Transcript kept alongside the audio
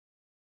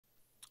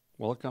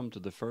Welcome to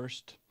the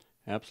first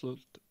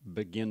absolute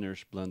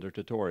beginner's Blender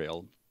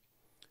tutorial.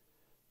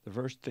 The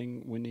first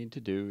thing we need to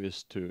do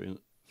is to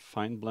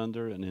find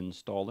Blender and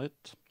install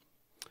it.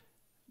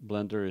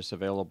 Blender is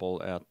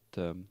available at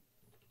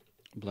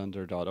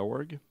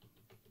blender.org.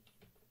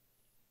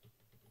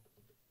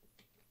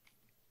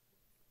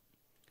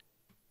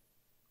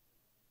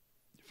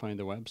 Find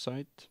the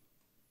website,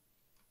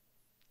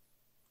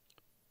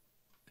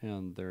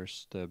 and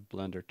there's the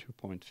Blender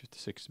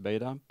 2.56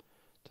 beta.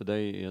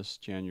 Today is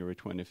January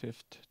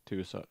 25th,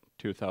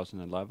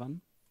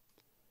 2011.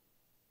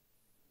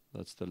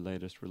 That's the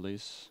latest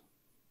release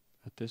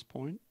at this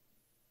point.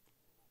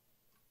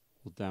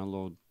 We'll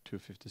download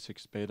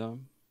 2.56 beta.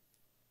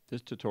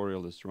 This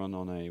tutorial is run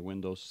on a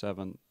Windows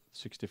 7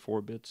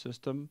 64-bit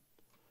system,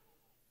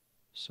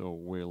 so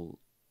we'll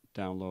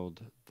download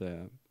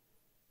the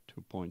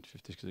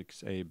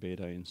 2.56a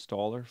beta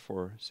installer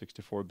for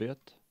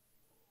 64-bit.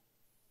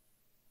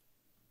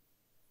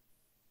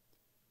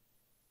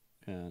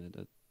 And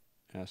it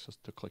asks us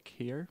to click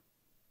here.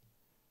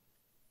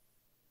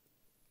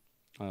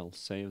 I'll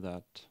save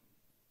that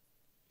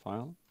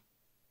file.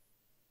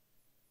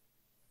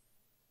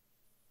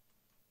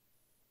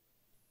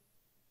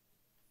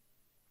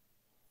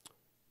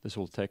 This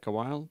will take a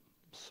while,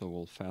 so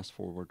we'll fast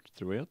forward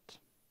through it.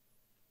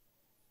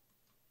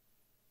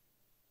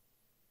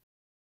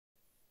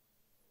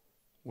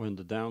 When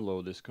the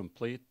download is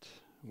complete,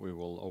 we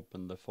will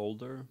open the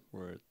folder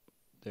where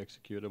the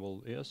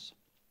executable is.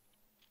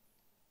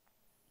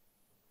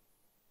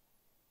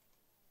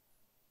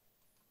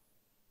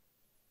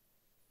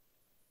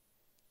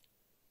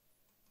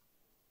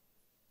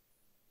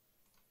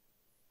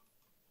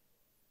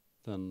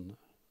 Then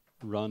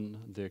run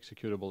the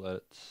executable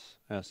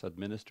as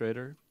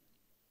administrator.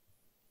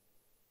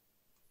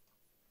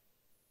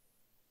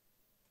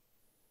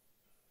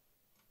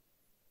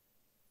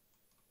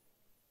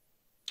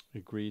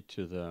 Agree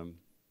to the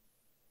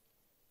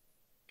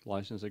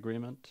license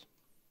agreement.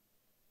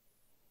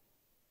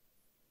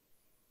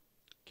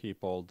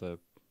 Keep all the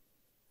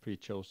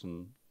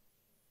pre-chosen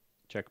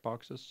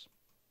checkboxes.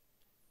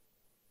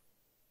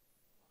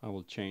 I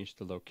will change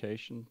the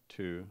location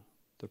to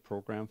the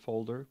program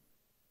folder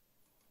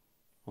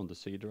on the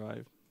C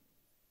drive.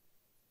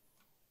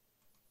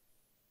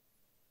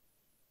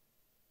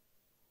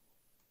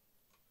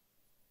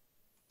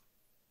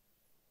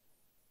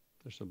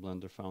 There's a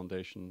Blender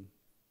Foundation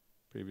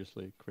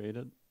previously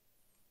created.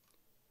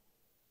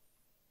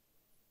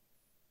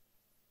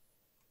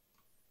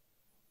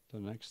 The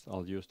next,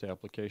 I'll use the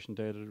application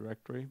data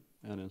directory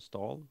and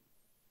install.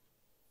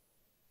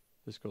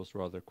 This goes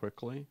rather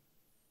quickly.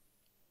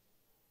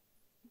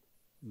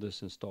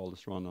 This install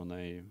is run on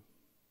a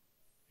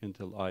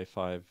Intel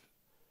i5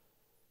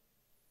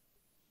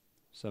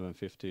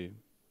 750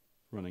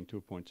 running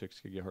 2.6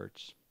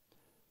 gigahertz.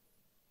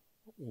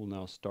 We'll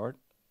now start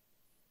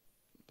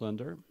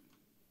Blender.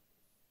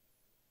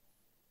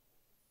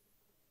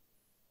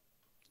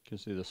 You can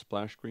see the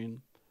splash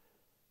screen.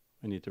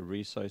 I need to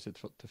resize it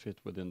to fit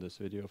within this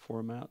video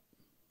format.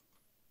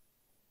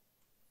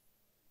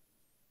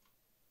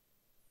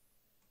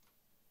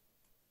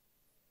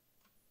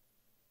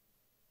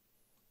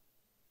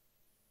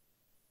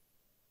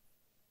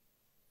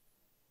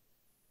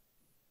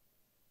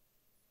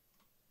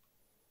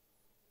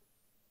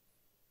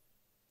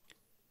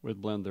 With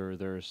Blender,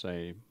 there's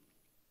a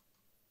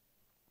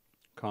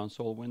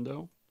console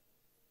window.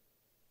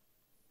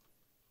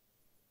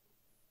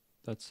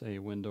 That's a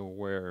window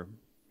where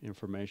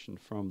information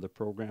from the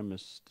program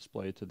is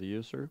displayed to the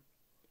user.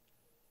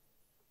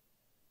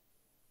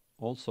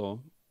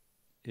 Also,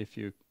 if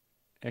you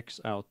X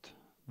out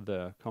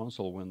the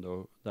console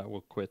window, that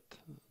will quit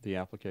the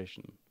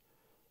application.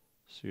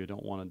 So you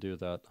don't want to do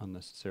that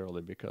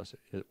unnecessarily because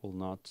it will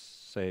not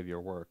save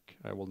your work.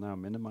 I will now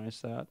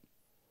minimize that.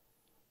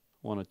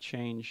 I want to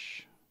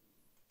change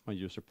my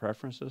user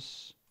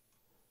preferences.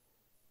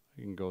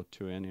 I can go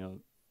to any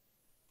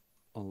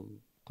I'll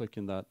click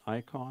in that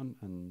icon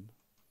and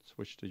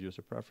switch to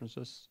user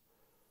preferences.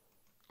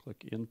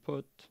 Click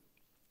input.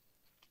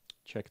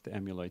 Check the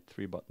emulate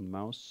 3-button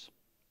mouse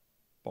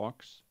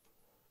box.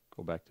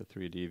 Go back to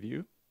 3D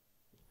view.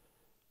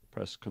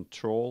 Press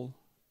Ctrl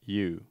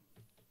U.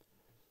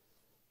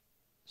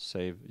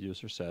 Save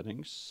user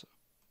settings.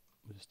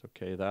 Just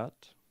OK that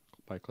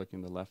by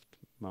clicking the left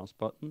mouse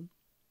button.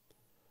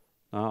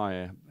 Now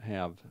I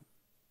have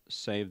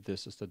saved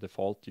this as the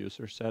default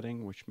user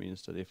setting, which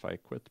means that if I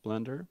quit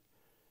Blender,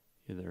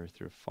 either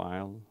through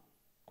File,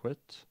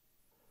 Quit,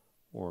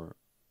 or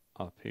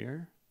up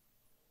here,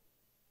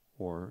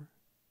 or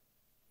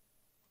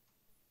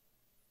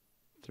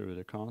through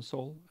the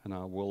console, and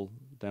I will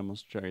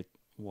demonstrate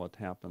what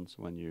happens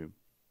when you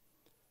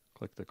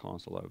click the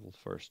console. I will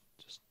first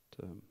just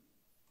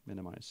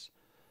minimize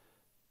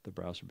the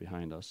browser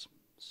behind us.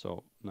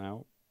 So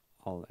now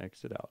I'll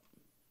exit out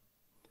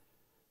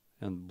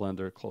and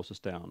Blender closes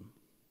down.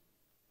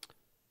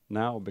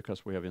 Now,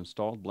 because we have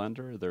installed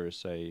Blender, there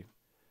is a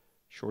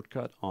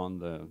shortcut on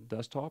the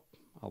desktop.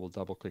 I will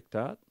double click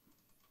that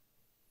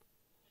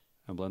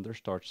and Blender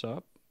starts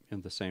up.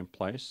 in the same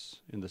place,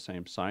 in the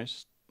same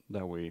size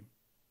that we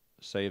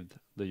saved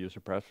the user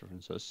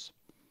preferences.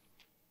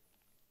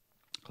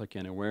 Click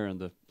anywhere and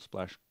the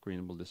splash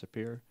screen will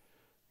disappear.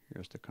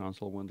 Here's the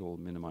console window, we'll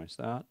minimize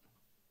that.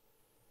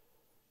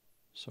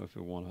 So if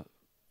we want to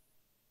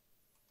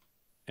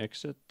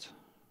exit,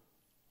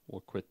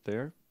 we'll quit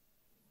there.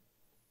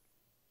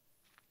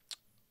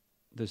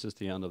 This is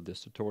the end of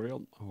this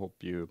tutorial. I hope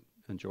you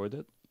enjoyed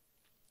it.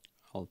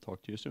 I'll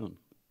talk to you soon.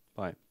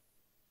 Bye.